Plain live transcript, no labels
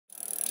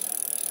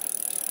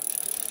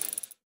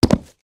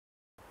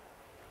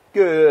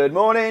Good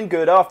morning,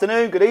 good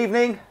afternoon, good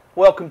evening.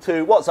 Welcome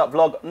to What's Up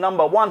vlog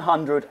number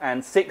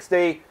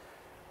 160,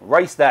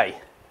 race day.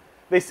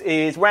 This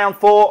is round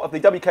 4 of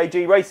the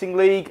WKG Racing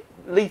League,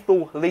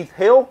 Leith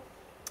Hill.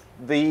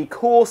 The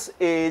course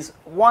is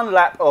one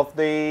lap of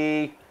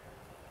the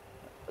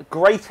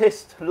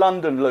Greatest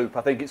London Loop,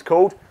 I think it's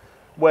called,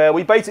 where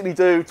we basically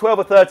do 12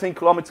 or 13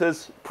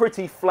 kilometres,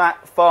 pretty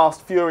flat,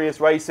 fast, furious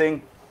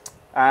racing,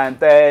 and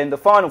then the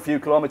final few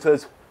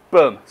kilometres,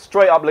 boom,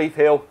 straight up Leith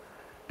Hill,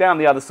 down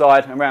the other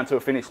side and round to a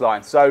finish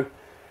line. So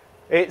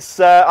it's,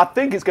 I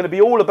think it's going to be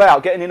all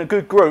about getting in a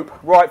good group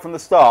right from the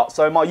start.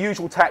 So my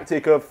usual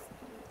tactic of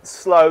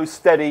slow,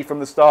 steady from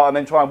the start and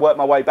then try and work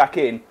my way back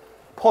in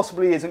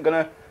possibly isn't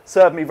going to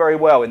serve me very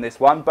well in this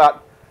one,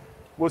 but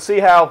we'll see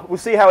how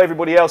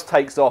everybody else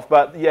takes off.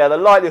 But yeah, the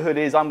likelihood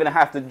is I'm going to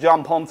have to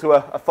jump onto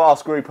a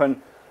fast group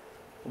and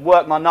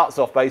work my nuts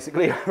off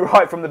basically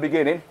right from the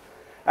beginning.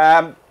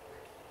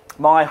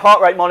 My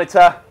heart rate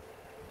monitor,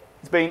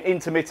 it's been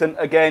intermittent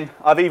again.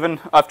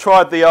 I've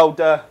tried the old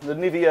the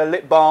Nivea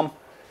lip balm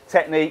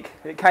technique.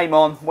 It came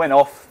on, went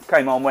off,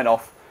 came on, went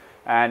off,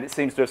 and it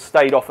seems to have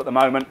stayed off at the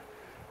moment.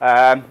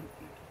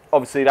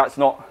 Obviously that's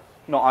not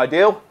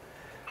ideal.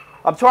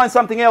 I'm trying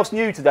something else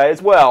new today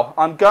as well.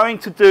 I'm going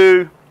to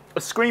do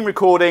a screen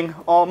recording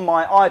on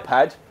my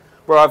iPad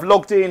where I've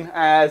logged in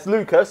as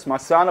Lucas, my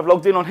son. I've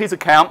logged in on his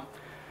account.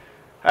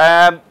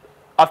 I've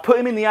put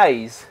him in the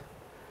A's,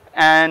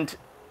 and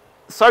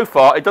so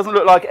far it doesn't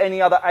look like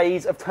any other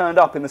A's have turned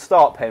up in the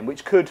start pen,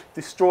 which could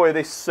destroy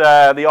this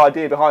the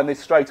idea behind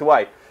this straight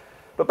away.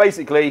 But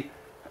basically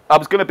I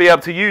was going to be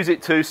able to use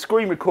it to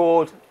screen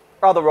record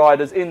other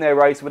riders in their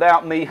race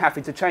without me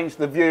having to change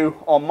the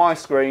view on my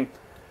screen,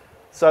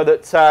 so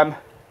that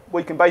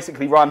we can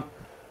basically run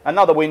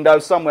another window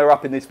somewhere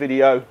up in this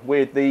video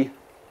with the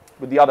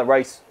other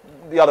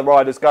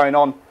riders going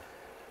on.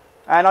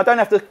 And I don't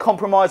have to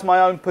compromise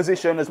my own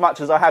position as much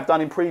as I have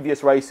done in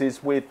previous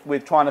races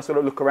with trying to sort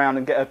of look around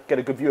and get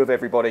a good view of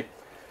everybody.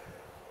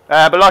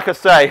 But like I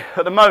say,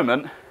 at the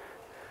moment,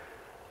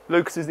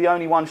 Lucas is the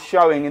only one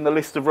showing in the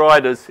list of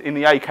riders in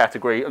the A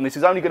category, and this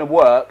is only going to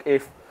work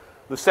if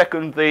the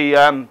second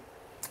the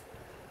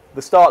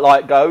start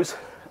light goes,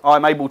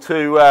 I'm able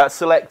to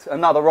select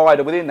another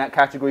rider within that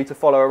category to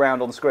follow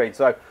around on the screen.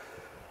 So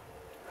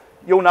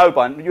you'll know,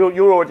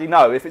 you already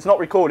know, if it's not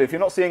recorded, if you're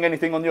not seeing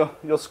anything on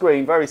your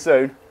screen very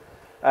soon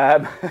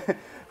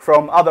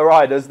from other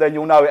riders, then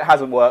you'll know it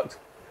hasn't worked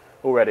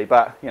already.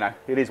 But, you know,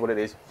 it is what it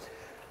is.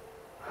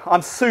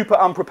 I'm super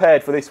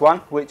unprepared for this one,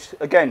 which,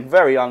 again,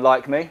 very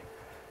unlike me.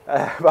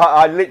 But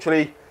I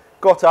literally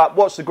got up,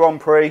 watched the Grand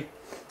Prix.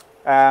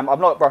 I've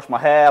not brushed my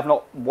hair, I've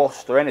not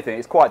washed or anything.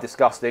 It's quite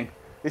disgusting.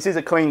 This is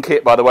a clean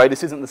kit, by the way.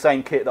 This isn't the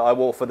same kit that I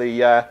wore for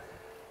the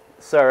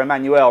Sir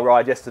Emmanuel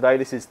ride yesterday.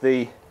 This is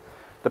the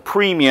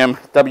premium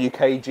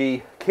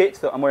WKG kit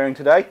that I'm wearing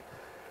today.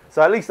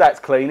 So at least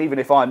that's clean, even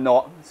if I'm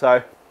not.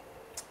 So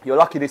you're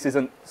lucky this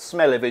isn't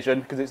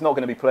smell-o-vision, because it's not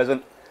going to be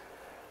pleasant.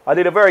 I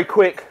did a very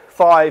quick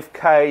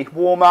 5k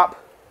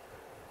warm-up.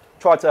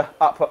 Tried to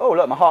up, oh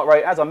look, my heart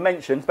rate, as I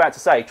mentioned, about to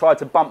say, tried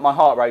to bump my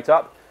heart rate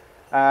up.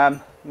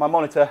 My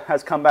monitor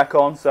has come back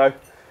on, so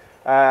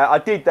I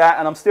did that,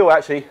 and I'm still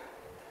actually,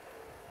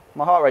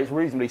 my heart rate's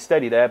reasonably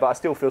steady there, but I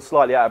still feel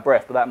slightly out of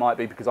breath, but that might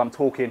be because I'm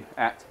talking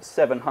at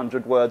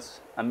 700 words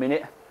a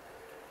minute.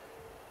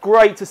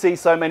 Great to see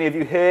so many of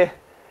you here.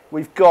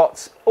 We've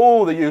got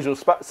all the usual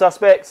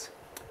suspects.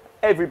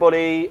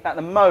 Everybody at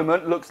the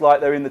moment looks like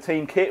they're in the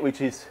team kit,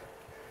 which is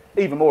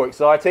even more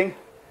exciting.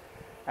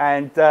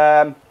 And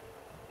yeah,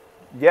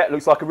 it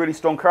looks like a really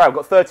strong crowd. We've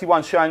got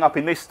 31 showing up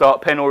in this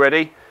start pen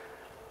already.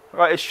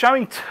 Right, it's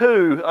showing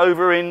 2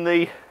 over in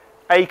the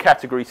A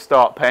category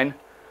start pen,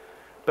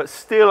 but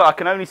still I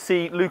can only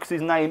see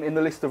Lucas's name in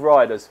the list of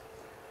riders.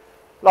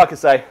 Like I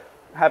say,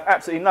 I have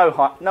absolutely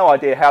no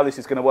idea how this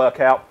is going to work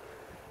out.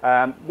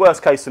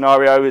 Worst case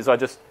scenario is I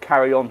just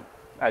carry on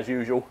as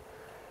usual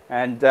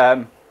and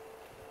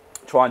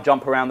try and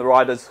jump around the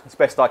riders as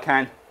best I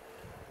can.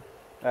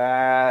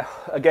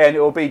 Again, it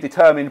will be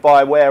determined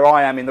by where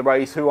I am in the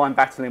race, who I'm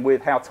battling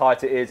with, how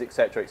tight it is,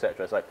 etc,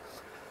 etc. So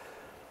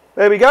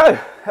there we go.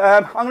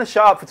 I'm going to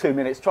shut up for 2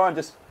 minutes, try and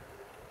just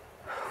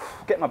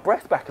get my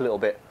breath back a little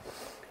bit.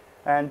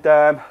 And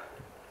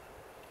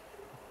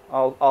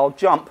I'll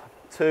jump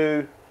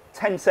to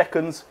 10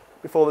 seconds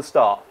before the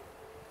start.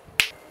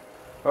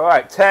 All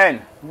right,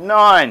 10,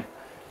 9,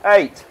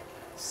 8,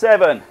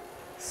 7,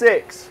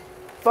 6,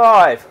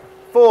 5,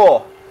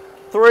 4,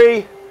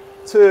 3,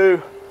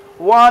 2,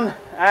 1,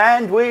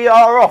 and we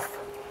are off.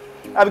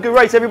 Have a good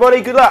race,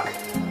 everybody. Good luck.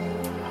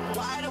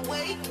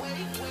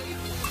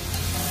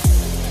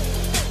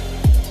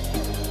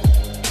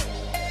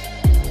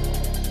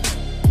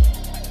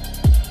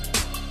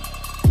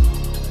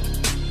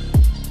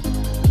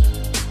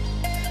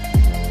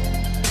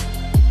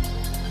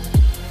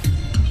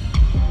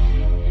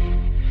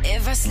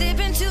 If I slip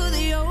into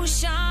the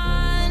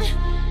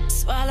ocean,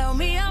 swallow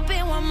me up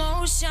in one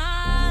motion,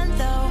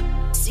 though.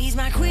 Seize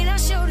my queen, I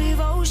show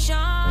devotion.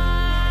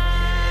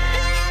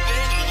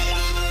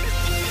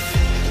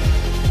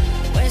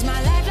 Where's my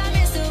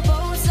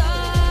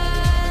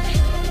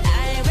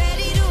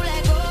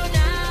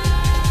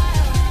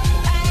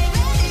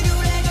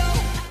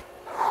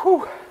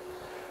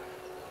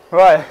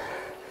Right,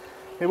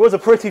 it was a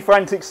pretty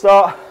frantic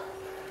start,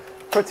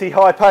 pretty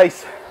high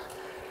pace,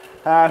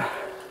 and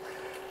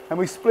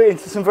we split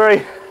into some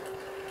very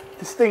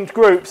distinct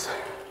groups,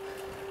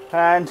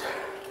 and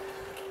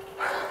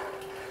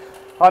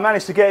I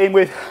managed to get in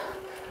with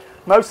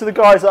most of the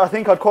guys that I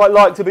think I'd quite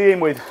like to be in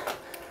with,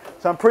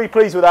 so I'm pretty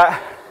pleased with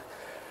that.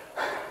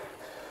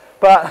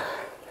 But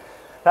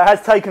that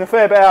has taken a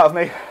fair bit out of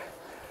me.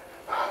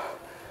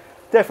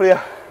 Definitely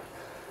a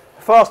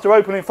faster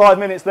opening 5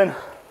 minutes than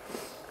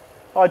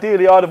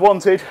ideally I'd have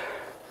wanted,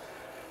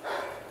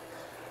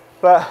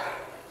 but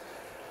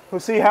we'll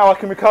see how I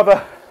can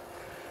recover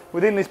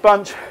within this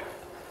bunch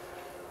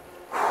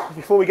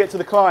before we get to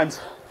the climbs.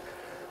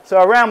 So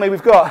around me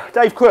we've got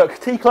Dave Crook,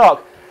 T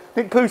Clark,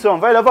 Nick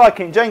Pousson, Vela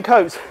Viking, Jane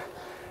Coates,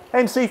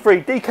 MC Free,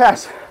 D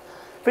Cass,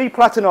 V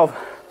Platinov,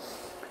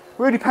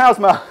 Rudy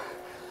Pausma,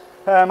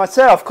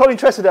 myself, Colin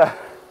Tressida.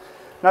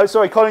 No,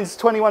 sorry, Colin's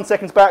 21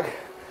 seconds back.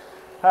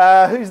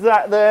 Who's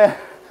that there?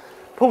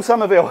 Paul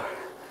Somerville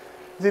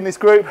is in this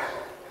group.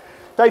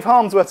 Dave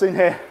Harmsworth's in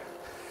here.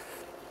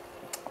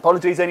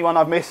 Apologies, anyone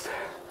I've missed.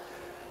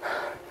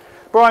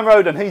 Brian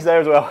Roden, he's there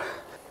as well.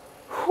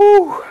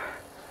 Whew,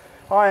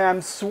 I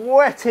am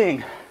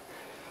sweating.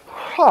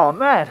 Oh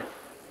man.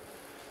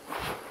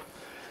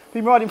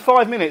 Been riding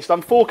 5 minutes,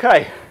 done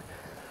 4K.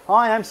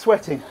 I am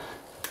sweating.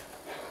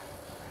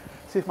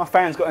 See if my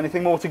fan's got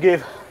anything more to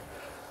give.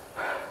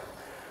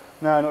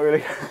 No, not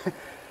really.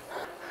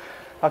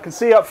 I can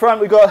see up front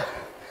we've got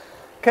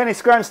Kenny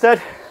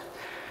Scramstead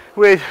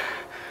with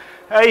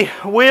a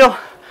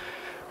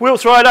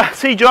Wilts rider,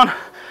 C. John,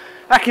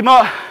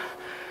 Akimot.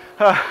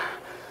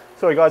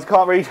 Sorry guys, I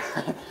can't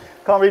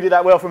read it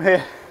that well from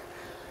here.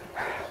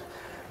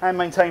 And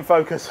maintain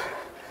focus.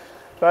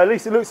 But at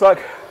least it looks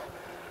like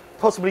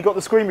possibly got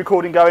the screen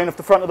recording going off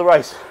the front of the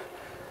race,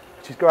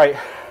 which is great.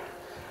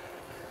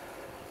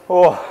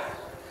 Oh,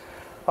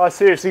 I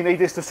seriously need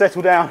this to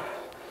settle down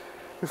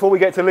before we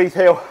get to Leith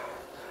Hill,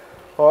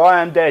 or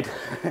I am dead.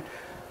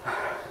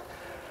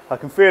 I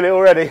can feel it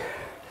already.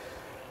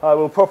 I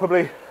will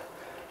probably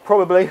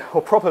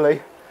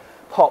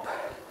pop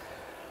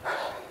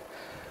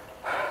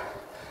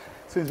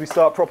as soon as we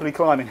start properly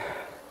climbing.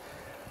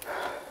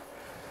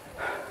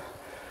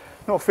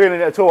 Not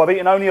feeling it at all. I've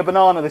eaten only a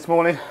banana this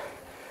morning.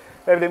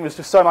 Everything was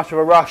just so much of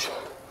a rush.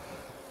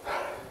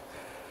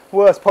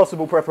 Worst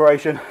possible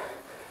preparation.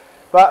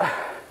 But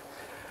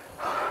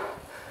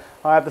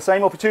I have the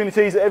same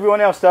opportunities that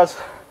everyone else does,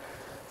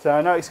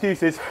 so no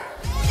excuses.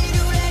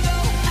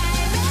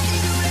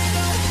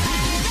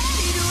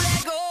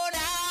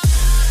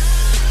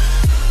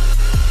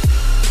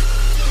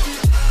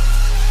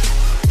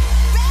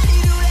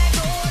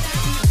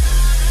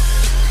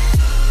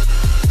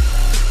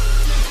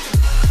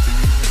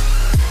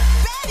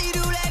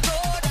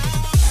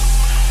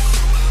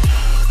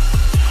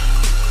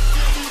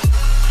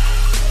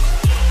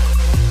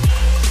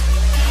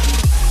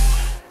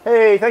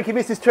 Hey, thank you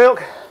Mrs.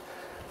 Trilk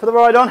for the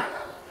ride on.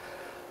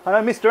 I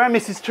know Mr. and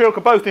Mrs. Trilk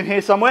are both in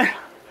here somewhere.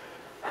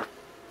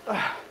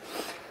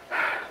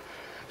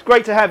 It's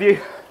great to have you.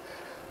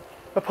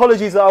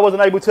 Apologies that I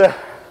wasn't able to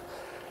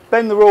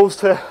bend the rules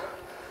to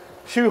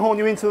shoehorn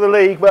you into the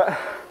league, but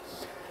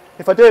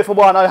if I do it for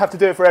one, I have to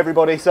do it for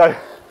everybody. So,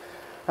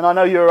 and I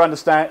know you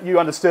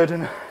understood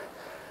and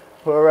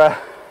were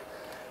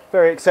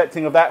very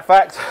accepting of that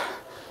fact.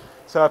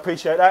 So I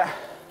appreciate that.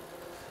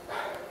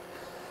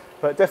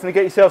 But definitely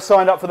get yourself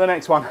signed up for the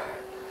next one.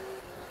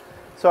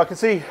 So I can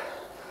see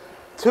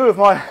two of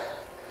my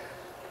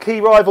key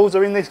rivals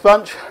are in this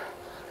bunch,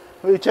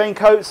 with Jane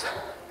Coates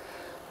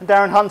and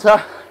Darren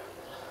Hunter.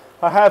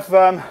 I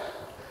have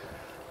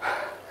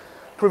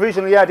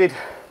provisionally added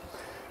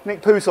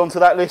Nick Pousson to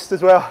that list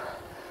as well,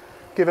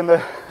 given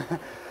the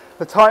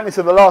tightness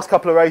of the last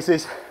couple of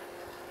races.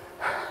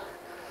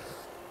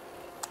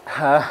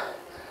 But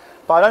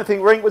I don't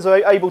think Rink was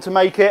able to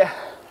make it,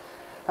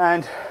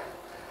 and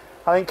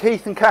I think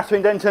Keith and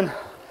Catherine Denton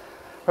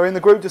are in the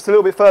group just a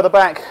little bit further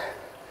back,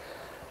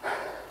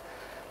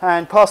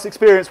 and past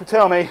experience will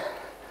tell me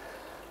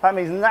that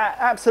means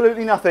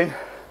absolutely nothing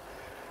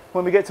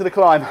when we get to the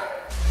climb.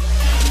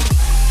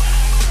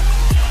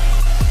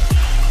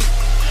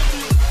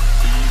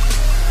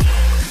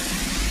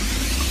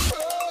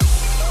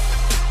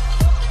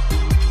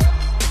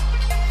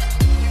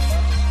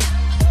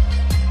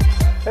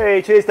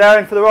 Hey, cheers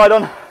Darren for the ride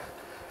on.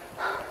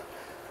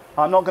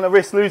 I'm not going to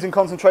risk losing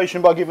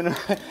concentration by giving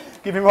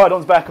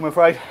ride-ons back, I'm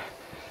afraid.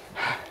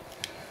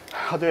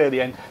 I'll do it at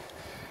the end.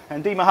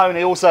 And Dee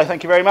Mahoney also,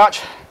 thank you very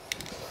much.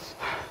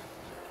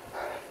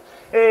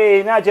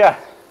 Hey, Nadja.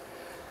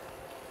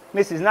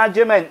 Mrs.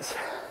 Nadja Mentz.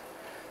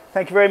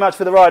 Thank you very much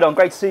for the ride-on.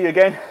 Great to see you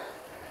again.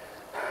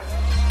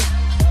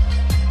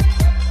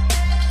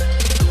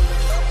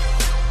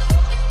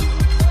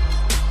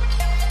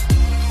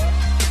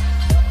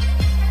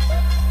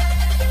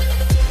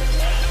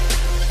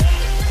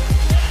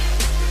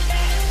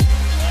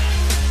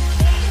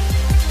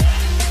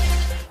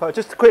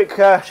 Just a quick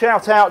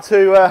shout out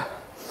to a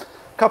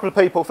couple of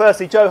people.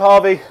 Firstly, Joe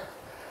Harvey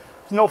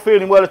is not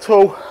feeling well at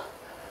all.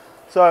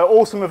 So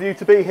awesome of you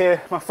to be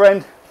here, my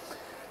friend.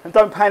 And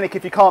don't panic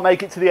if you can't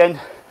make it to the end.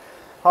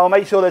 I'll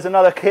make sure there's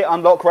another kit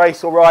unlock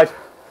race or ride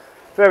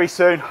very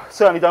soon.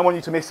 Certainly don't want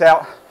you to miss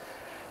out.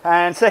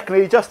 And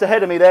secondly, just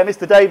ahead of me there,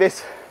 Mr.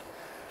 Davis.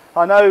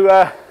 I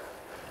know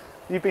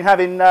you've been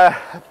having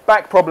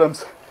back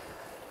problems.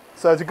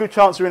 So there's a good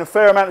chance you're in a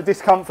fair amount of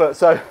discomfort.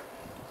 So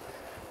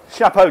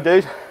chapeau,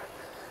 dude.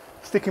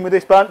 Sticking with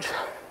this bunch.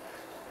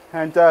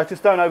 And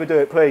just don't overdo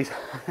it, please.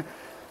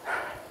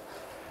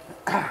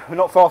 We're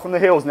not far from the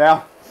hills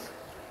now,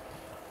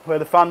 where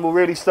the fun will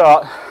really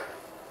start.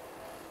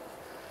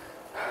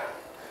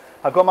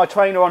 I've got my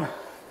trainer on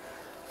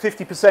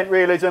 50%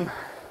 realism,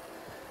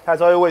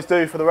 as I always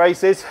do for the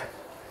races.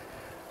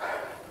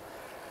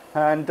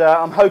 And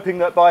I'm hoping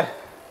that by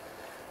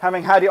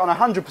having had it on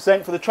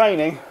 100% for the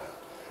training,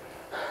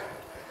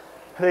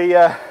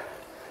 the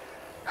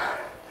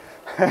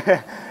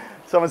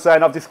someone's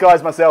saying I've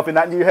disguised myself in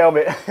that new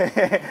helmet.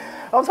 I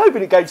was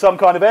hoping it gave some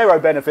kind of aero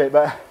benefit,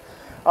 but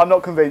I'm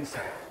not convinced.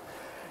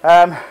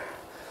 I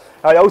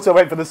also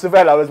went for the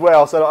Cervelo as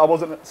well, so that I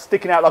wasn't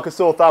sticking out like a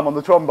sore thumb on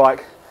the Tron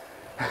bike.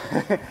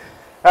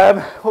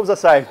 What was I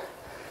saying?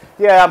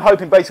 Yeah, I'm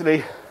hoping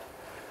basically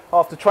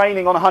after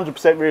training on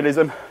 100%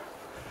 realism,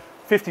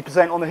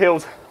 50% on the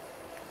hills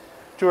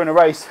during a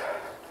race,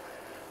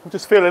 I'll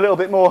just feel a little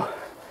bit more,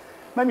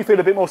 make me feel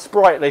a bit more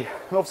sprightly,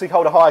 and obviously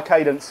hold a higher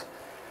cadence,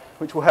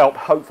 which will help,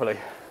 hopefully.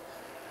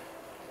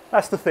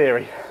 That's the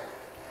theory.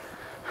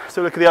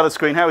 So look at the other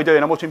screen, how are we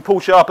doing? I'm watching Paul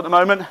Sharp at the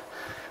moment,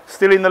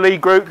 still in the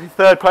lead group, in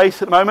 3rd place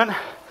at the moment.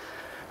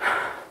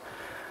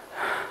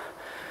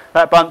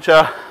 That bunch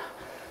are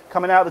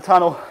coming out of the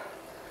tunnel,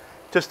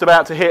 just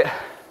about to hit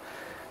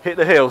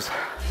the hills.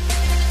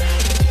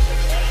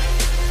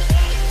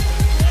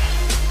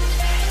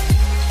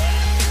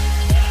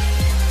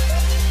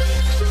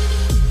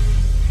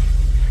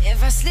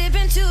 If I slip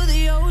into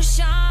the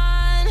ocean.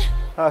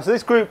 So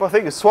this group I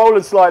think has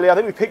swollen slightly. I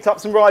think we picked up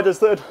some riders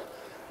that had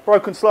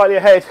broken slightly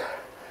ahead.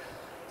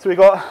 So we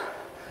got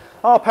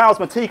R.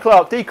 Powsma, T.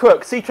 Clark, D.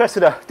 Cook, C.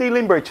 Tressida, D.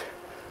 Limbridge,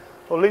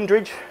 or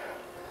Lindridge,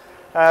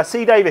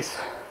 C. Davis,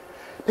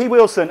 P.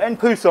 Wilson, N.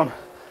 Pousson,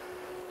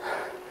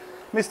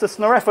 Mr.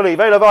 Snorefoli,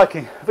 Vela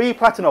Viking, V.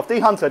 Platonov, D.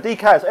 Hunter, D.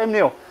 Kaz, M.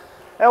 Neal,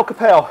 L.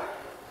 Capel,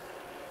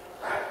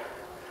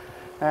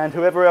 and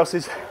whoever else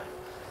is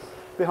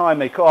behind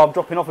me. Oh, I'm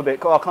dropping off a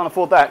bit. Oh, I can't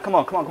afford that. Come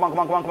on, come on, come on, come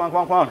on, come on, come on, come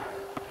on, come on.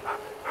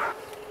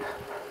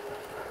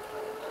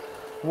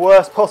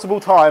 Worst possible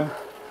time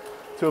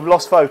to have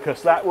lost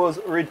focus. That was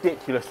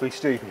ridiculously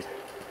stupid.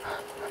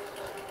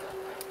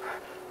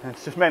 And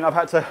it's just meant I've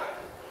had to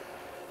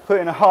put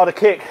in a harder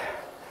kick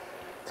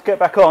to get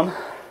back on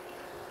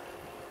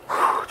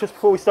just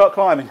before we start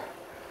climbing.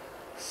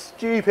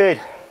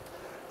 Stupid.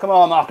 Come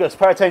on, Marcus,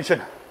 pay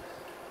attention.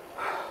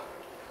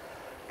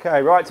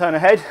 Okay, right turn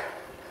ahead.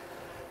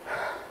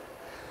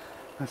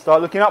 And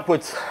start looking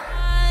upwards.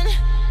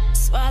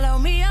 Swallow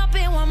me up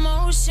in one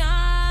motion,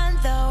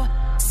 though.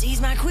 Seize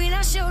my queen,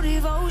 I show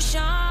devotion.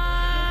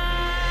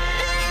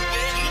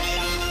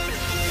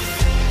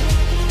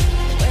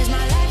 Where's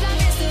my lifeline,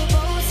 Mr.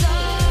 Bosun?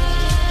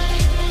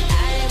 I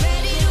ain't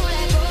ready to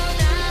let go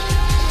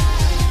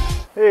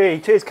now. Hey,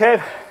 cheers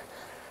Kev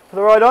for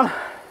the ride on.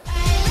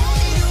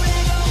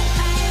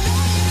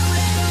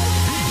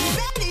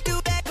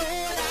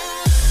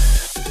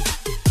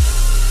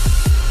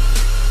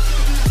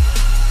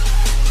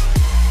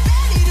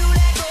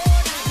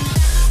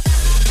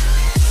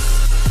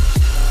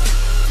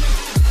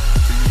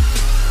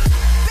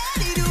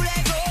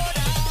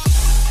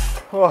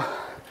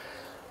 Oh,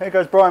 there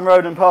goes Brian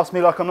Roden past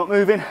me like I'm not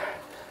moving.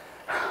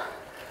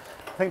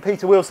 I think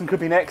Peter Wilson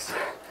could be next.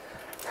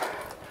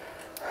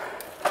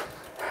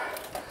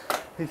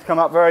 He's come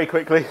up very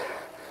quickly.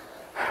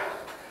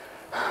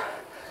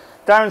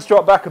 Darren's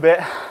dropped back a bit,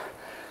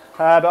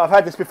 but I've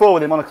had this before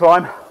with him on a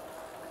climb.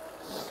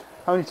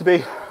 Only to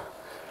be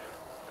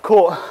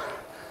caught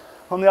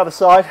on the other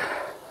side.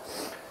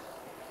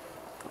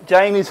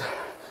 Jamie's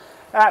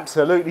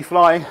absolutely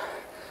flying,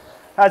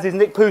 as is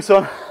Nick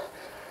Pousson.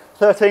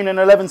 13 and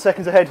 11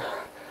 seconds ahead,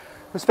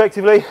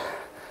 respectively.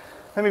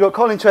 Then we've got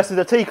Colin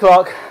Tressida, T.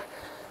 Clark,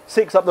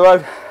 6 up the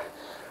road.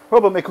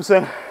 Robert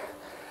Mickelson,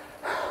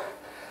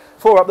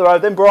 4 up the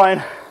road. Then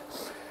Brian,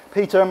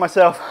 Peter and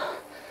myself.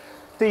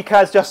 D.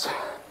 Kaz just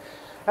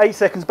 8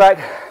 seconds back.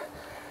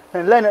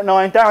 Then Len at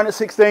 9, Darren at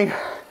 16,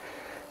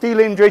 D.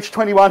 Lindridge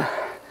 21,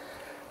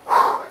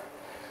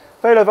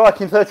 Velo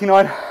Viking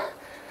 39,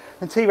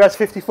 and T-Raz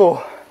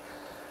 54.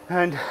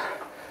 And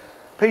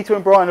Peter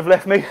and Brian have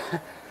left me.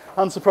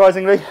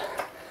 Unsurprisingly.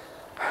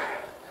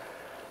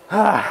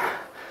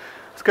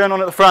 What's going on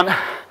at the front?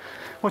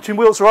 Watching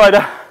Wilt's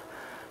rider.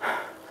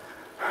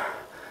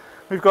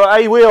 We've got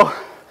A. Wheel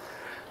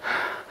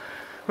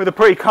with a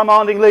pretty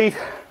commanding lead.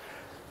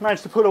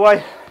 Managed to pull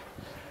away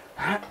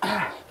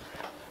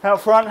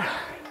out front.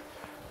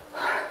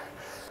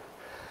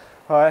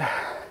 Right.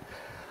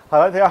 I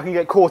don't think I can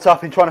get caught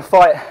up in trying to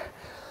fight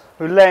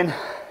with Len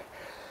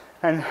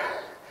and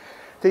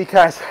D.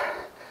 Kaz.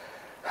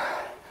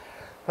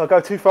 I'll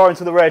go too far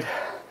into the red.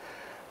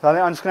 So I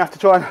think I'm just going to have to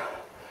try and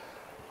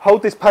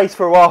hold this pace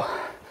for a while,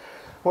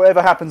 whatever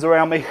happens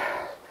around me.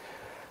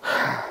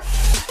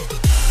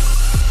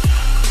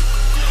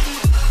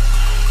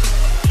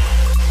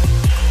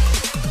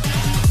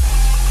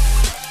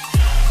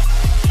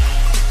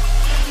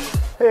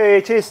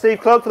 Hey, cheers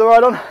Steve Clark for the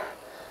ride on.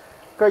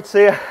 Great to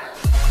see you.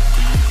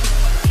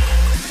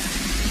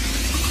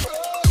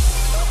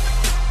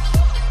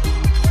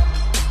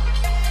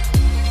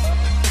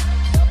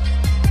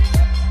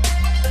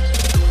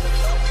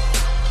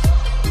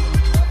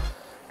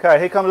 Okay,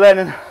 here comes Len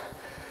and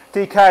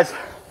DKaz.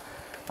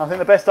 I think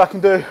the best I can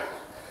do,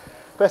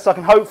 best I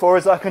can hope for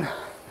is I can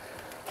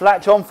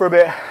latch on for a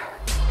bit.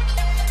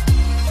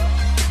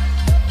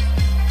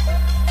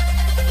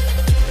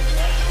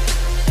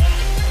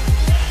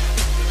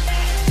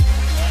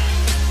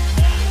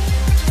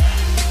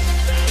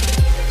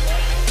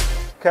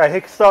 Okay,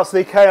 here starts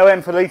the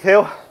KOM for Leith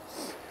Hill,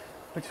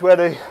 which is where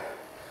the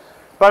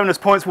bonus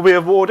points will be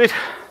awarded.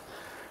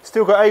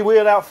 Still got a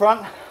wheel out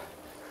front.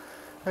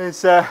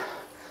 There's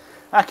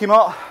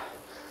Akimot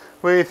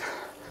with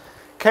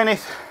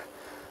Kenneth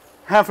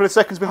a handful of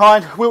seconds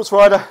behind, Wilt's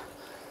rider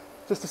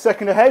just a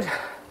second ahead,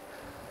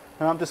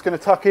 and I'm just going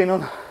to tuck in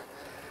on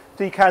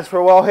DKaz for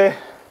a while here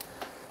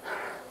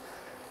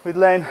with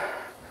Len.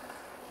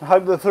 I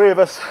hope the three of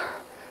us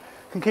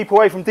can keep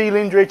away from D.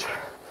 Lindridge,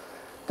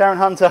 Darren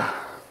Hunter.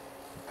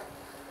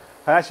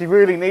 I actually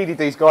really needed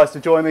these guys to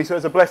join me, so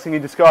it's a blessing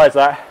in disguise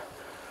that.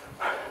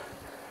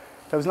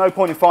 There was no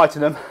point in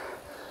fighting them.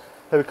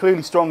 They were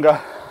clearly stronger,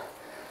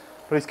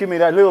 but it's given me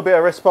that little bit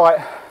of respite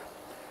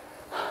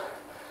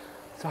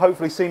to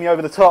hopefully see me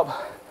over the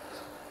top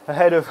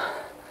ahead of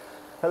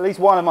at least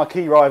one of my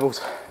key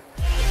rivals.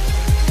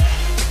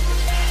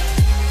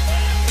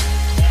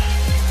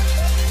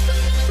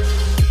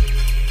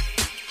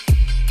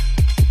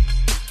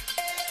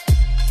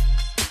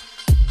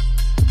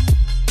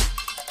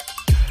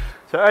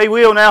 So a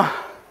wheel now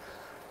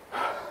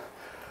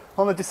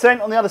on the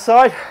descent on the other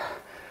side.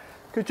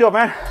 Good job,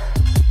 man.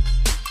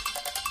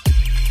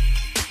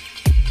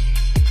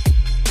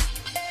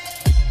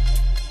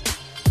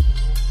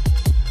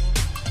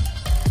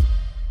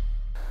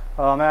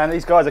 Oh man,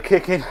 these guys are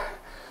kicking.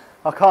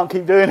 I can't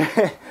keep doing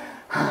it.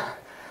 I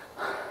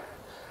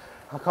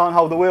can't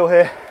hold the wheel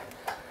here.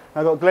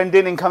 I've got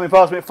Glendinning coming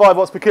past me at 5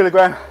 watts per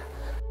kilogram.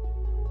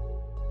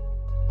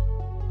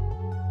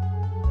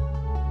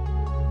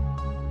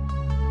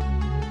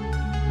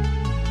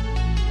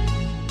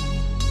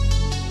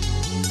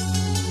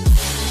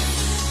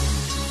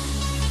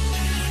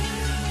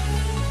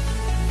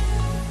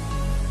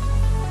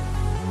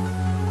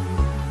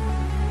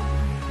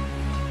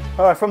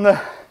 All right, from the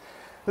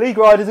league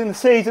riders in the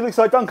seeds, it looks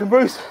like Duncan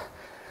Bruce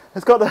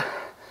has got the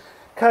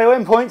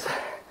KOM points.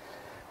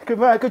 Good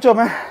man, good job,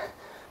 man.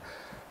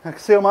 I can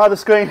see on my other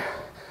screen,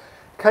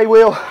 A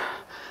wheel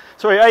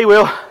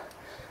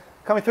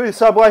coming through the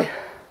subway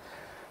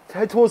to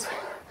head towards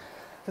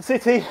the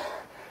city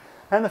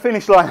and the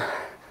finish line.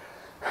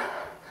 I'm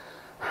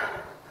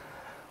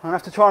gonna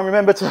have to try and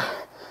remember to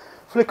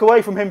flick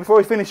away from him before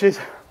he finishes,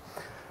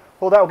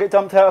 or that will get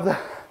dumped out of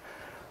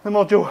the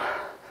module.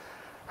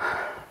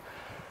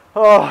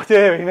 Oh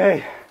dearie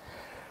me,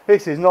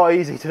 this is not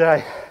easy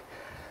today.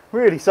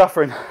 Really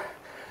suffering.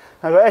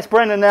 I've got S.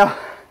 Brendan now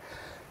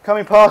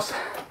coming past.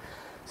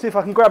 See if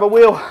I can grab a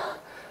wheel.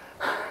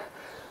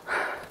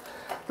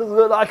 Doesn't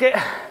look like it.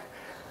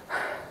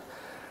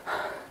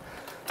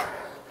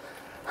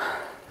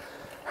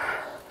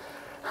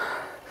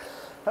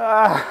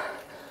 That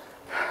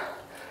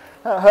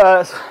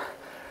hurts.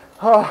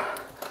 Oh.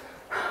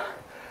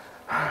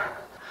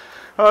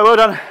 All right, well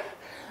done.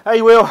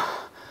 A wheel.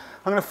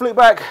 I'm going to flip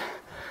back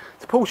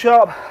to Paul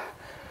Sharp.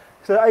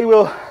 So A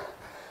wheel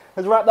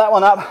has wrapped that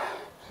one up.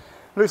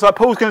 Looks like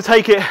Paul's going to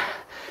take it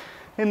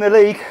in the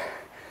league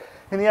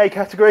in the A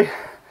category.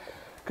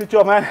 Good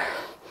job, man.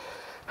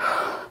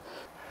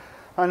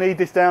 I need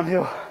this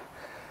downhill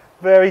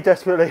very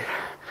desperately.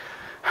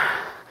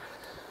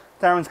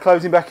 Darren's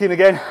closing back in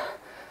again.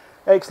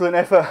 Excellent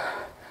effort.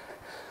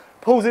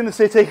 Paul's in the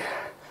city.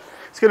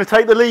 He's going to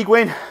take the league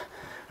win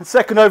and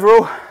second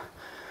overall.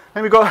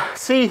 Then we've got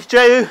C.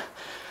 Jehu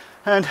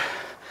and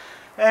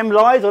M.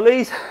 Lies or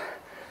Lees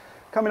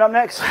coming up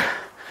next.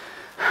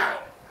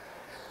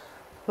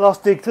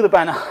 Last dig to the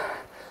banner.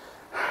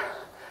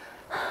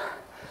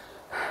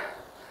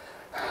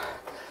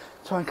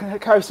 Try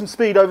and carry some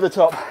speed over the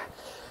top.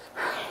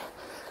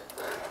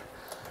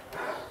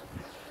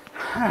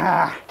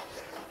 That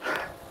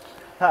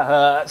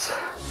hurts.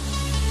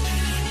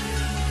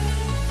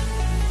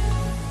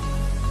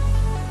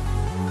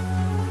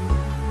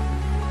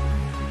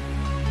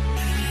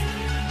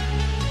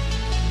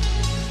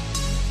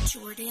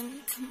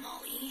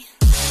 Kamali.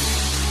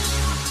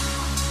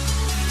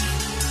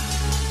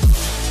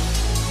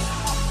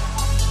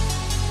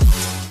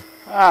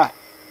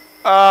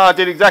 I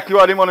did exactly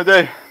what I didn't want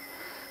to do.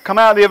 Come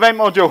out of the event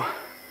module.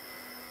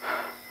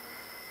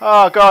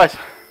 Oh, guys.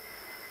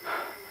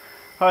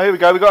 Oh, here we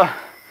go. We've got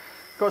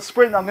a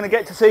sprint that I'm going to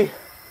get to see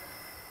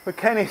with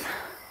Kenneth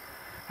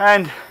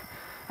and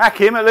hack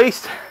him at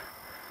least.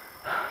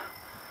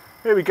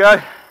 Here we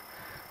go.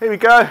 Here we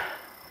go.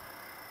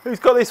 Who's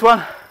got this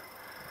one?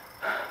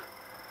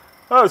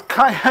 Oh, it's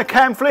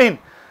Cam Flynn.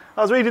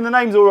 I was reading the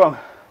names all wrong.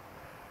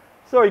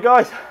 Sorry,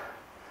 guys.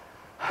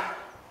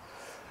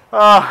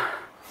 Oh,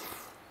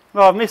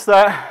 I've missed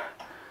that.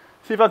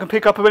 See if I can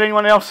pick up with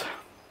anyone else.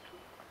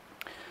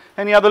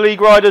 Any other league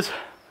riders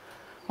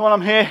while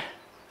I'm here?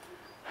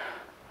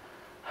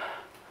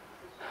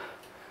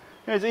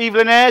 There's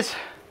Evelyn Ayres.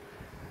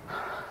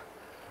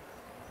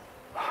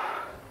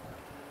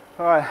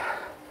 Alright.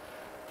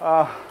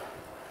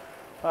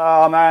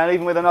 Oh man,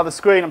 even with another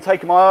screen, I'm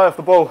taking my eye off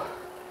the ball.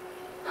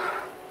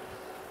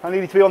 I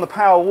needed to be on the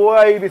power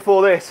way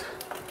before this.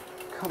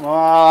 Come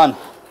on.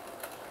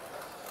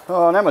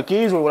 Oh, now my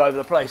gears are all over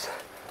the place.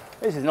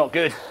 This is not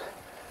good.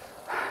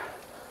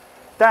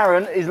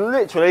 Darren is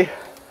literally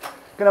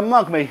going to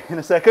mug me in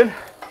a second.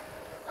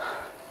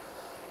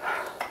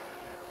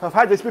 I've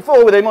had this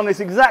before with him on this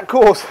exact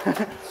course.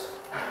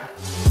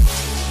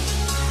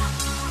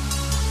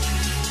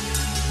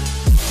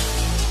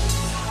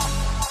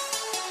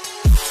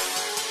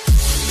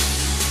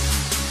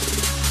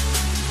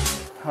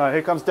 Alright,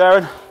 here comes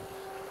Darren.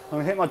 I'm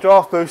going to hit my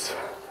draft boost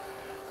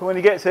for when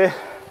he gets here.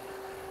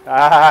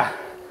 Ah,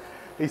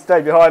 he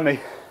stayed behind me.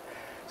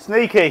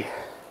 Sneaky.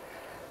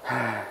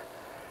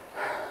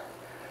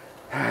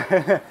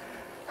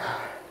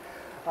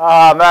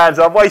 Ah man,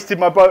 so I've wasted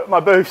my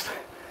boost.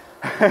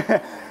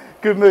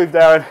 Good move,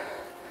 Darren.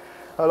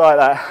 I like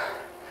that.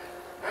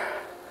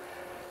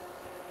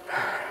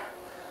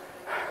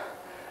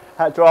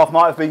 That draft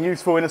might have been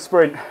useful in a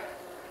sprint.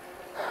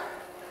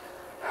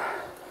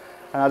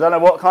 And I don't know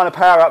what kind of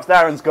power-ups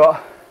Darren's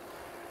got,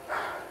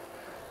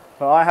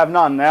 but I have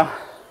none now.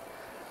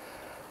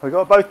 We've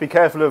got to both be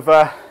careful of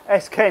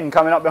S. Ken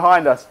coming up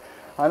behind us.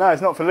 I know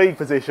it's not for lead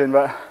position,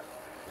 but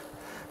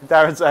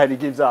Darren's saying he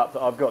gives up,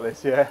 that I've got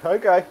this. Yeah,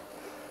 okay.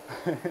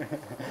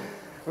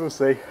 We'll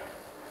see.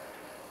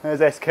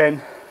 There's S.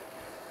 Ken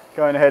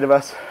going ahead of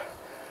us.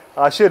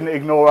 I shouldn't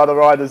ignore other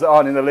riders that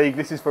aren't in the league.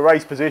 This is for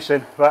race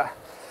position, but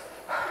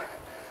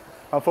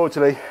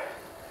unfortunately,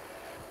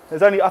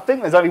 I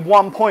think there's only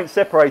 1 point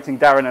separating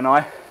Darren and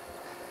I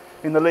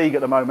in the league at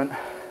the moment.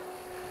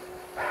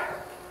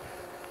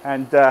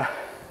 And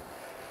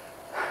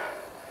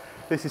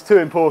this is too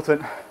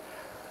important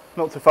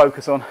not to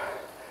focus on.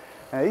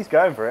 He's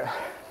going for it.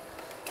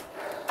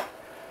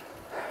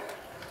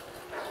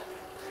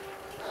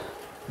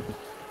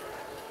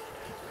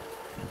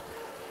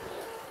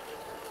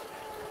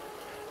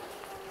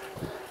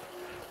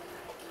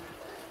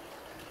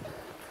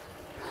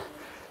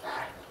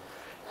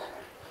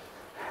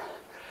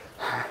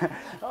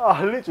 Oh,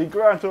 I literally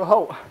ground to a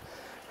halt.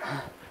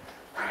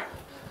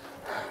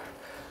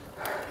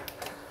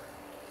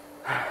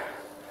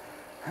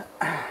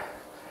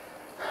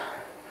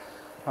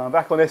 I'm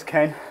back on this,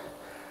 Ken.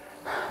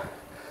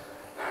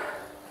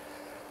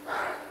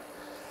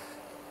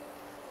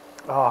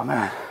 Oh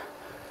man.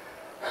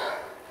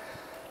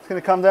 It's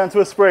going to come down to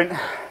a sprint.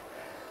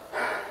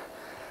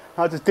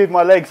 I just did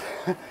my legs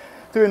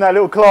doing that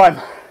little climb.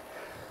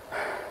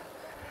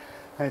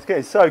 And it's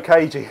getting so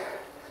cagey.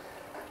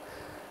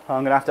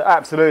 I'm going to have to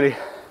absolutely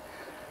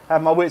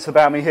have my wits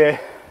about me here.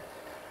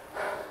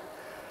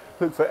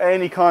 Look for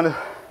any kind of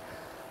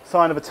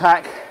sign of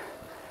attack.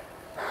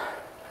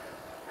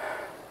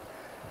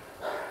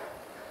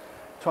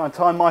 Try and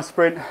time my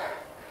sprint.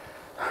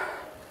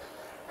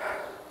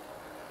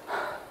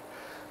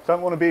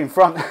 Don't want to be in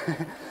front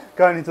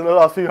going into the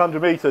last few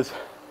hundred metres.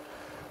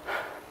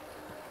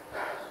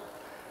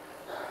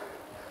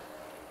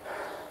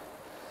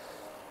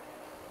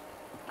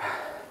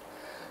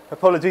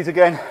 Apologies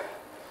again.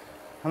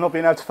 I'm not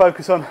being able to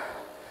focus on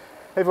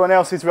everyone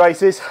else's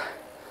races.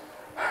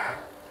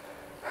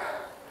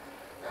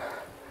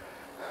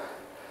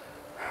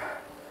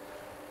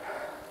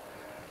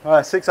 All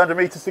right, 600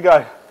 metres to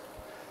go.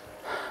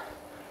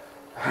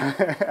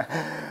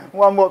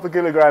 1 watt per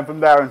kilogram from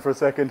Darren for a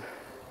second.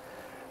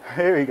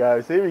 Here he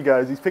goes, here he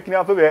goes. He's picking it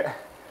up a bit.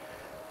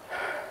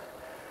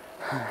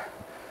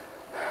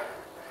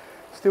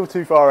 Still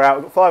too far out,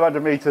 we've got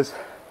 500 metres.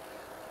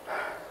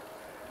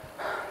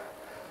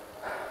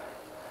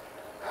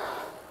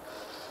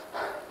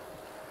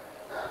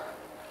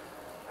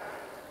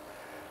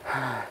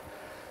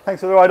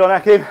 Thanks for the ride on,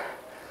 Akin.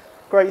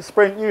 Great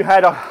sprint you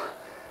had. I'm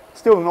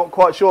still not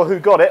quite sure who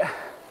got it.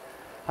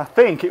 I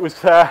think it was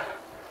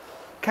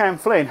Cam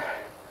Flynn.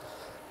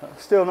 I'm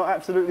still not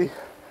absolutely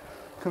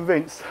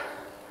convinced.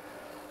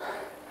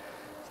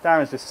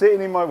 Darren's just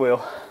sitting in my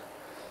wheel.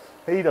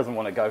 He doesn't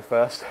want to go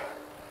first.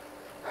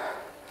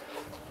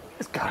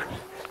 Let's go.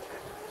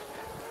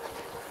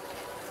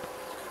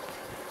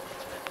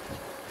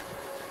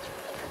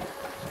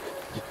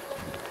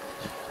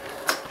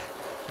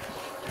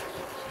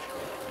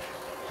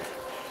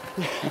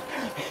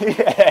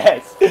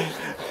 Yes.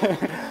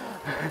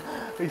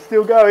 He's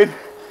still going.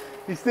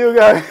 He's still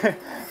going.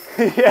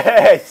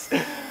 Yes.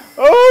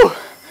 Oh,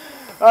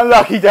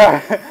 unlucky,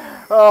 Darren.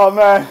 Oh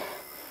man,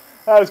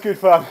 that was good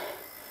fun.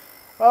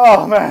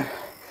 Oh man.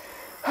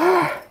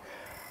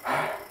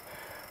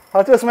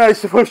 I just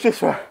managed to push just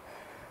for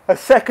a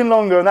second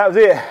longer, and that was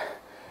it.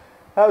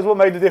 That was what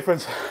made the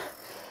difference.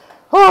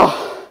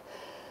 Oh,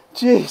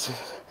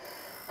 Jesus.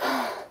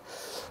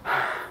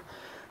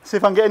 See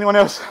if I can get anyone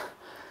else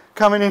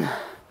coming in.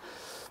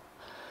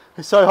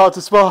 It's so hard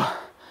to spar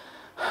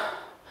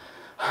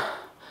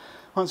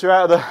once you're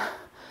out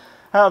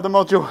of the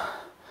module.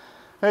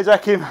 There's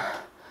Akim,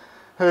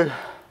 who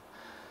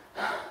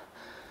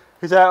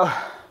is out,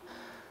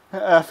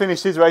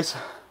 finished his race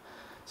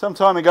some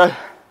time ago.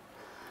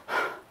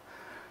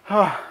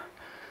 Yeah,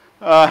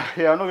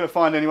 I'm not going to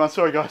find anyone,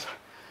 sorry guys.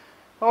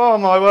 Oh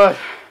my word.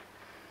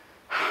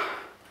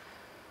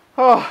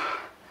 Oh,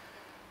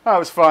 that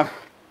was fun.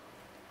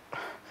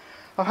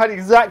 I've had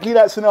exactly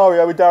that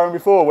scenario with Darren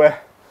before,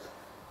 where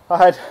I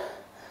had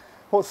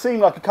what seemed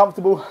like a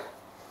comfortable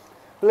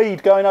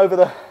lead going over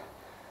the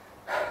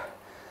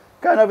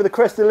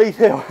crest of Leith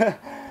Hill,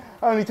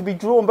 only to be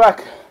drawn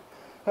back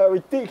at a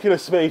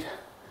ridiculous speed.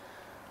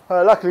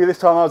 Luckily this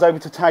time I was able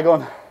to tag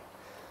on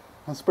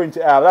and sprint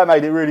it out. That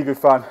made it really good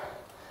fun.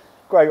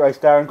 Great race,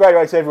 Darren. Great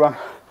race, everyone.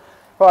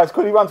 Right, let's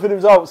quickly run through the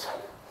results.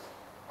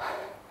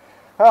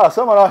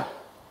 Someone I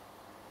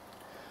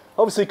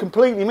obviously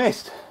completely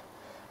missed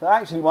that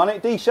actually won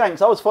it. D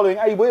Shanks. I was following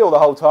A Wheel the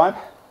whole time,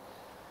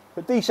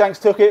 but D Shanks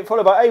took it,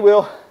 followed by A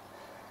Wheel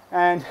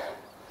and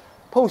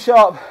Paul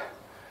Sharp,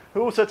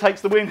 who also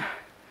takes the win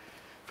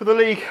for the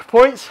league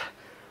points.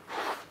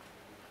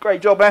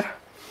 Great job, man.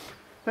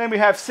 Then we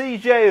have C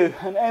Jeu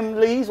and M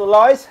Lees or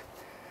Lies,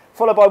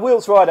 followed by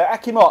Wilts rider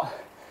Akimot.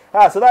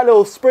 So that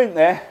little sprint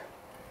there.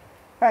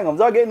 Hang on,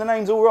 was I getting the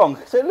names all wrong?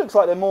 So it looks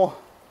like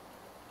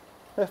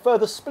they're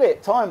further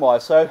split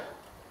time-wise. So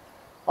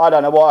I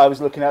don't know what I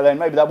was looking at then.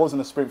 Maybe that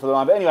wasn't a sprint for the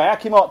line. But anyway,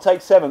 Akimot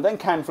takes 7th, then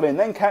Cam Flynn,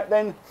 then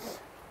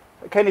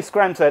Kenny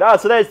Scranton.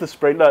 So there's the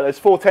sprint. Look, there's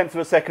 0.4 of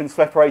a second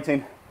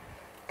separating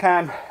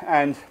Cam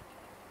and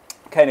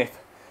Kenneth.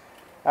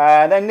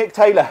 Then Nick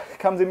Taylor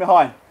comes in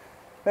behind.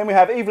 Then we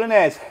have Evelyn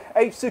Ayres,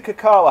 H.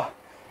 Tsukakawa,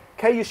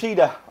 Kei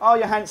Yoshida,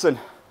 Arya Hansen.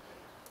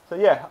 So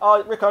yeah,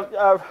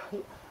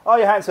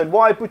 Arya Hansen,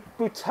 Y.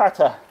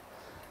 Butata.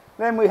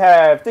 Then we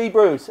have D.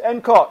 Bruce,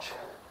 N. Koch,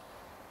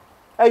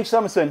 H.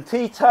 Summerson,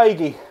 T.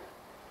 Taigi,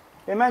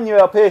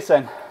 Emmanuel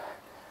Pearson,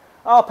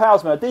 R.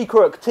 Pausmer, D.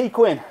 Crook, T.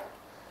 Quinn,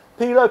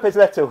 P. Lopez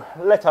Leto,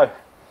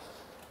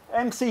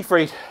 M.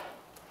 Seafried.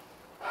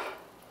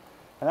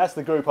 And that's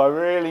the group I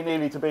really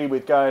needed to be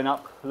with going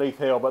up Leith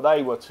Hill, but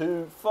they were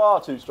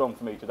far too strong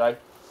for me today.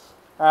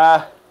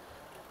 A.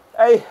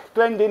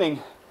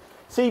 Glendinning,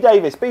 C.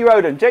 Davis, B.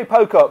 Roden, J.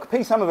 Pocock,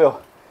 P.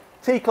 Somerville,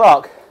 T.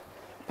 Clark,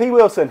 P.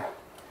 Wilson,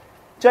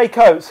 J.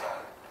 Coates.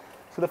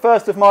 So the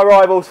first of my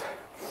rivals,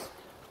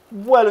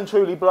 well and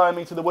truly blowing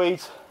me to the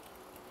weeds.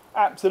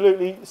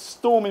 Absolutely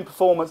storming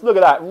performance. Look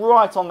at that,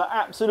 right on the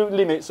absolute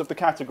limits of the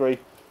category.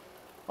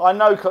 I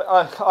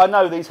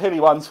know these hilly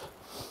ones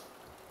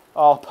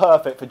are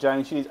perfect for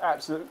Jane. She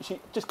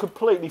just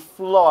completely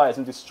flies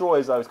and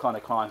destroys those kind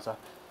of climbs. So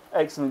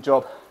excellent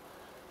job.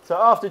 So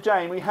after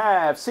Jane we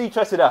have C.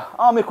 Tressida,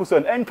 R.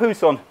 Mickelson, N.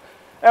 Pousson,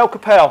 L.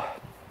 Capel,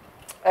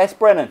 S.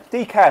 Brennan,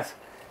 D. Kaz,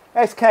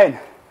 S. Ken,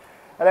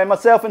 and then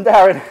myself and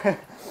Darren.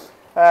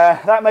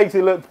 That makes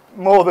it look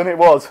more than it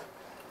was,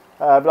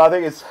 but I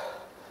think it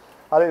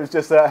was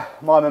just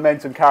my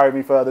momentum carried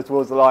me further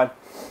towards the line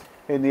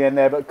in the end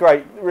there. But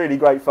great, really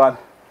great fun.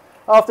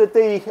 After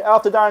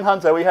Darren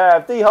Hunter, we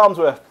have D.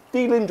 Harmsworth,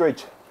 D.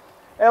 Lindridge,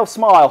 L.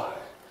 Smile,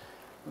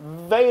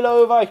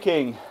 Velo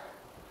Viking,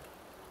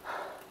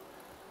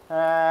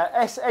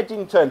 S.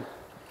 Edgington,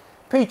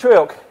 P.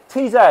 Trilk,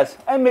 T. Zaz,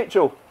 M.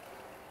 Mitchell,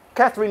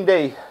 Catherine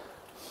D.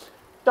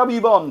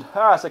 W. Bond.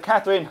 So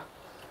Catherine.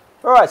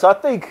 Alright, so I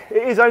think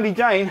it is only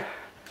Jane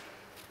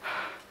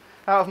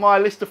out of my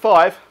list of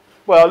 5.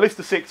 Well, list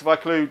of 6 if I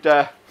include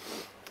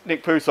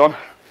Nick Pousson.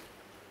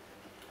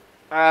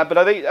 But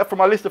I think from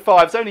my list of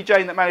 5, it's only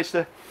Jane that managed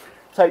to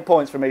take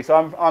points from me,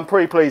 so I'm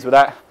pretty pleased with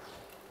that.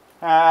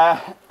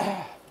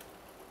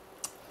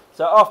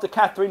 So after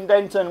Catherine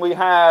Denton, we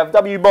have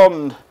W.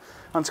 Bond.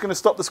 I'm just going to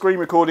stop the screen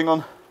recording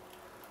on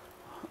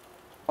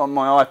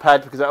my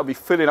iPad because that'll be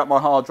filling up my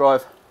hard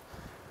drive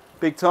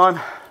big time.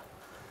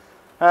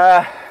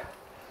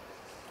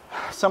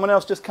 Someone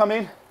else just come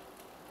in.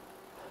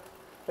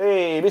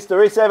 Hey, Mr.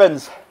 Rhys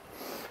Evans.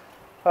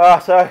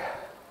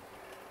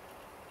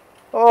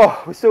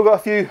 We've still got a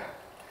few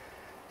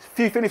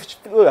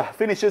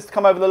finishers to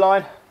come over the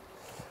line.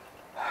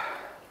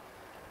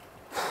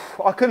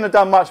 I couldn't have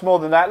done much more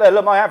than that.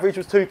 Look, my average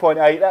was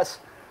 2.8.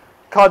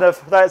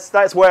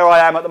 That's where I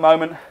am at the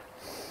moment.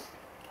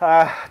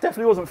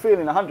 Definitely wasn't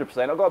feeling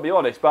 100%. I've got to be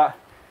honest, but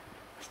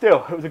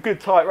still, it was a good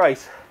tight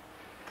race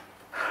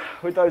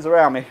with those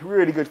around me.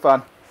 Really good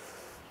fun.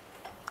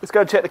 Let's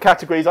go and check the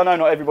categories. I know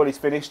not everybody's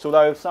finished,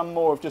 although some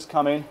more have just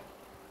come in.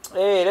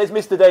 Hey, there's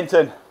Mr.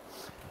 Denton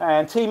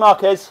and T.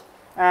 Marquez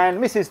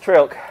and Mrs.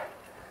 Trilk.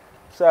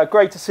 So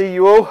great to see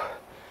you all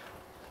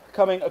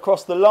coming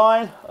across the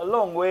line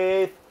along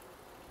with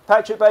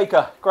Patrick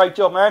Baker. Great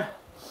job, man.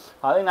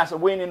 I think that's a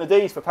win in the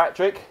D's for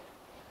Patrick.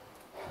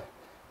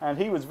 And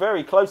he was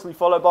very closely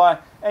followed by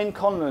N.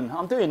 Conlon.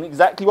 I'm doing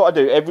exactly what I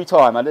do every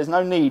time, and there's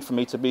no need for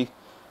me to be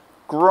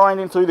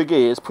grinding through the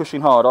gears,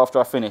 pushing hard after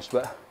I finish,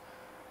 but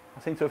I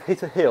seem to have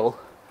hit a hill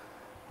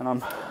and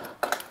I'm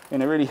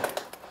in a really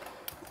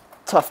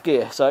tough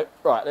gear. So,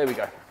 right, there we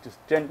go. Just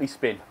gently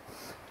spin.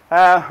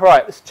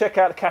 Right, let's check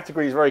out the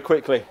categories very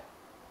quickly.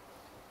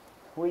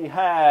 We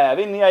have,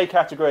 in the A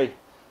category,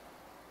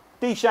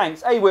 D.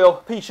 Shanks, A.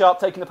 Wheel, P. Sharp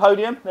taking the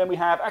podium. Then we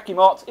have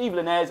Akimot,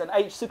 Evelyn Ayres and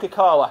H.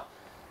 Sukakawa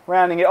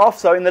rounding it off.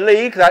 So in the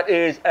league, that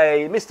is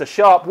a Mr.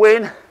 Sharp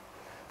win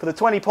for the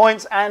 20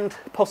 points and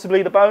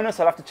possibly the bonus.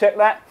 I'll have to check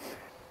that.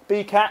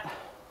 B. Cat,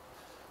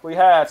 we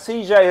have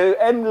CJ,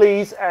 M.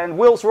 Lees and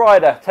Wilts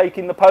Ryder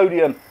taking the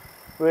podium,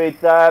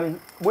 with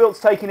Wilts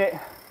taking it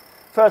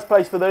first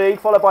place for the league,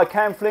 followed by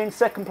Cam Flynn,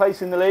 second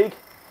place in the league,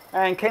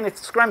 and Kenneth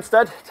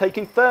Scramstad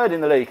taking third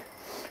in the league.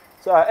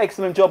 So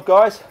excellent job,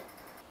 guys.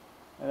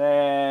 And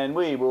then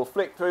we will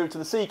flick through to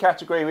the C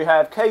category. We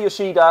have K.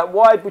 Yoshida,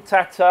 Y.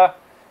 Butata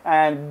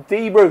and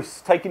D.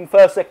 Bruce taking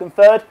first, second,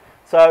 third.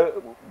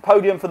 So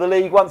podium for the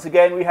league once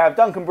again. We have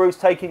Duncan Bruce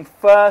taking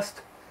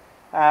first.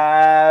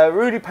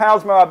 Rudy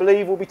Palsmer, I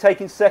believe, will be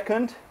taking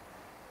second.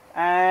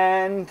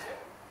 And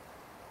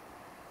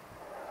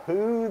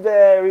who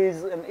there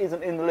is and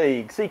isn't in the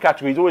league? C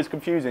category is always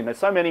confusing. There's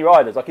so many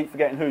riders, I keep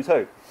forgetting who's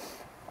who.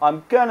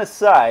 I'm going to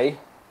say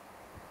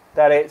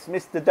that it's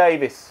Mr.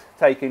 Davis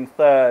taking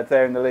third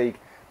there in the league.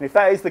 And if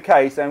that is the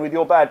case, and with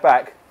your bad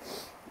back,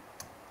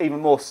 even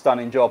more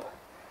stunning job.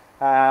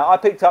 I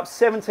picked up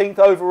 17th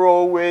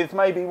overall with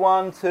maybe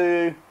 1,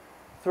 2,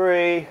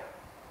 3,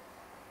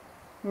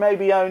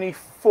 maybe only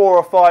 4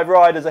 or 5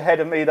 riders ahead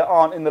of me that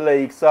aren't in the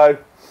league. So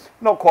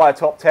not quite a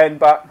top 10,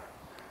 but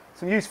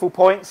some useful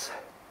points.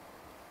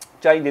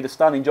 Jane did a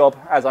stunning job,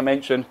 as I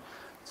mentioned,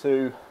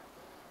 to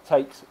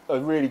take a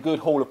really good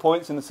haul of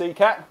points in the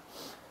C-Cat.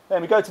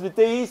 Then we go to the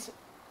Ds.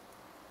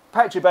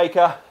 Patrick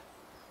Baker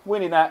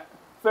winning that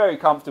very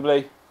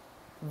comfortably.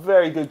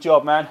 Very good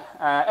job, man.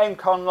 M.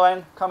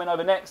 Conlan coming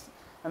over next,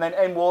 and then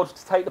M. Ward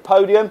to take the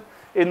podium.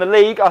 In the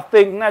league, I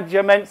think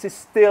Nadia Mentz is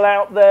still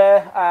out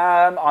there.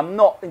 I'm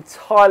not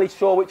entirely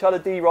sure which other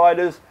D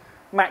riders.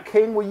 Matt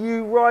King, were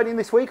you riding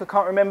this week? I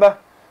can't remember.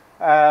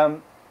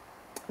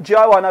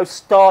 Joe, I know,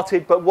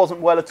 started but wasn't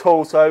well at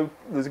all, so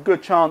there's a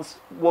good chance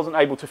wasn't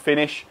able to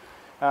finish,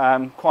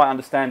 quite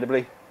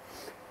understandably.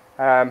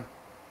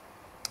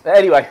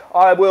 Anyway,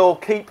 I will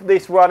keep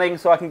this running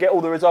so I can get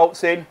all the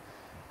results in,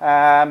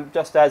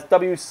 just as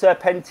W.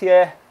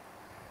 Serpentier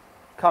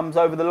comes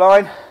over the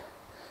line.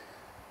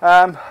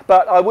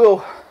 But I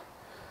will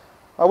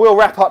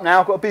wrap up now.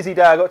 I've got a busy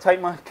day. I've got to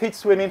take my kids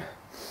swimming,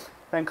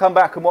 then come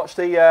back and watch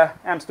the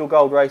Amstel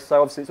Gold Race.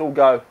 So obviously it's all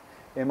go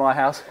in my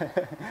house.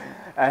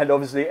 And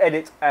obviously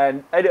edit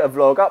a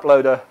vlog,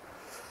 upload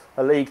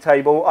a league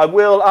table. I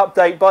will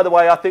update, by the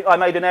way, I think I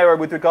made an error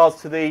with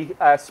regards to the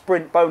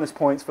sprint bonus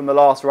points from the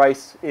last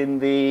race in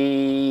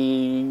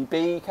the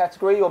B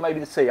category, or maybe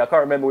the C. I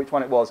can't remember which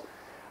one it was.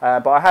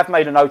 But I have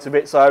made a note of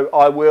it, so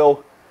I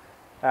will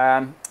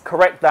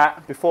correct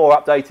that before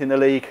updating the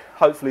league,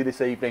 hopefully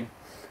this evening.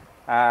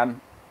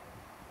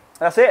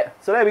 That's it.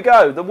 So there we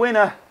go. The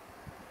winner,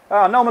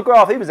 Noel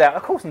McGrath, he was out.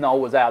 Of course Noel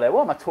was out there.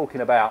 What am I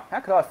talking about?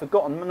 How could I have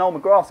forgotten Noel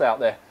McGrath's out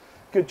there?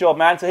 Good job,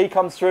 man. So he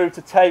comes through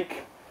to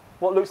take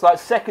what looks like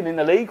second in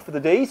the league for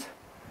the Ds.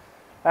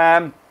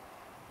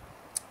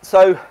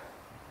 So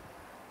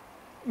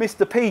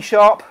Mr. P.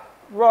 Sharp,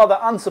 rather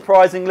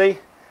unsurprisingly,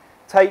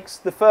 takes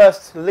the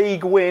first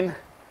league win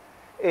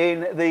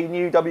in the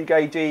new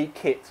WKG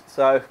kit.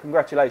 So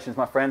congratulations,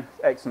 my friend.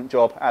 Excellent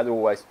job, as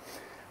always.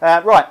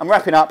 Right, I'm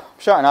wrapping up,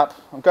 shutting up.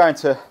 I'm going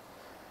to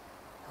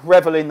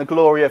revel in the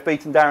glory of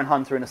beating Darren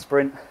Hunter in a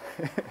sprint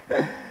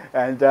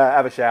and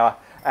have a shower.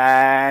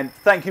 And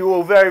thank you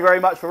all very, very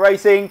much for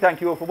racing. Thank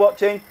you all for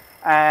watching.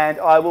 And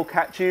I will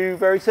catch you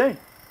very soon.